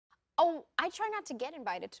Oh, I try not to get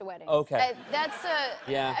invited to weddings. Okay.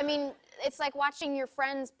 Yeah. I mean, it's like watching your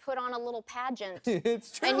friends put on a little pageant.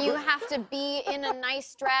 It's true. And you have to be in a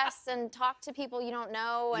nice dress and talk to people you don't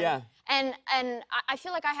know. And, Yeah. And I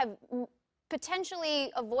feel like I have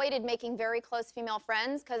potentially avoided making very close female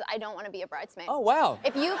friends because I don't want to be a bridesmaid. Oh, wow.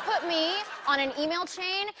 If you put me on an email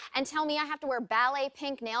chain and tell me I have to wear ballet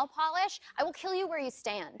pink nail polish, I will kill you where you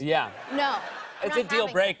stand. Yeah. No. It's a deal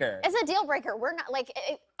breaker. It's a deal breaker. We're not, like,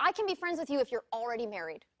 I can be friends with you if you're already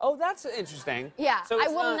married. Oh, that's interesting. Yeah. So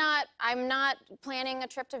I'm not planning a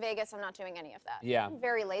trip to Vegas. I'm not doing any of that. Yeah. I'm a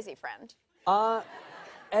very lazy friend.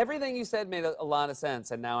 Everything you said made a lot of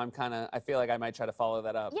sense, and now I feel like I might try to follow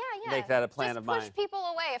that up. Yeah, yeah. Make that a plan of mine. Just push people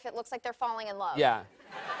away if it looks like they're falling in love. Yeah.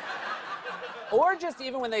 Or just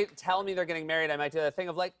even when they tell me they're getting married, I might do that thing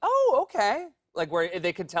of like, oh, okay. Like where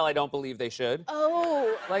they could tell I don't believe they should.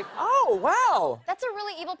 Oh. Like, oh, wow. That's a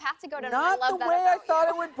really evil path to go down. Not I love the that way I about thought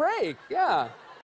you. it would break. Yeah.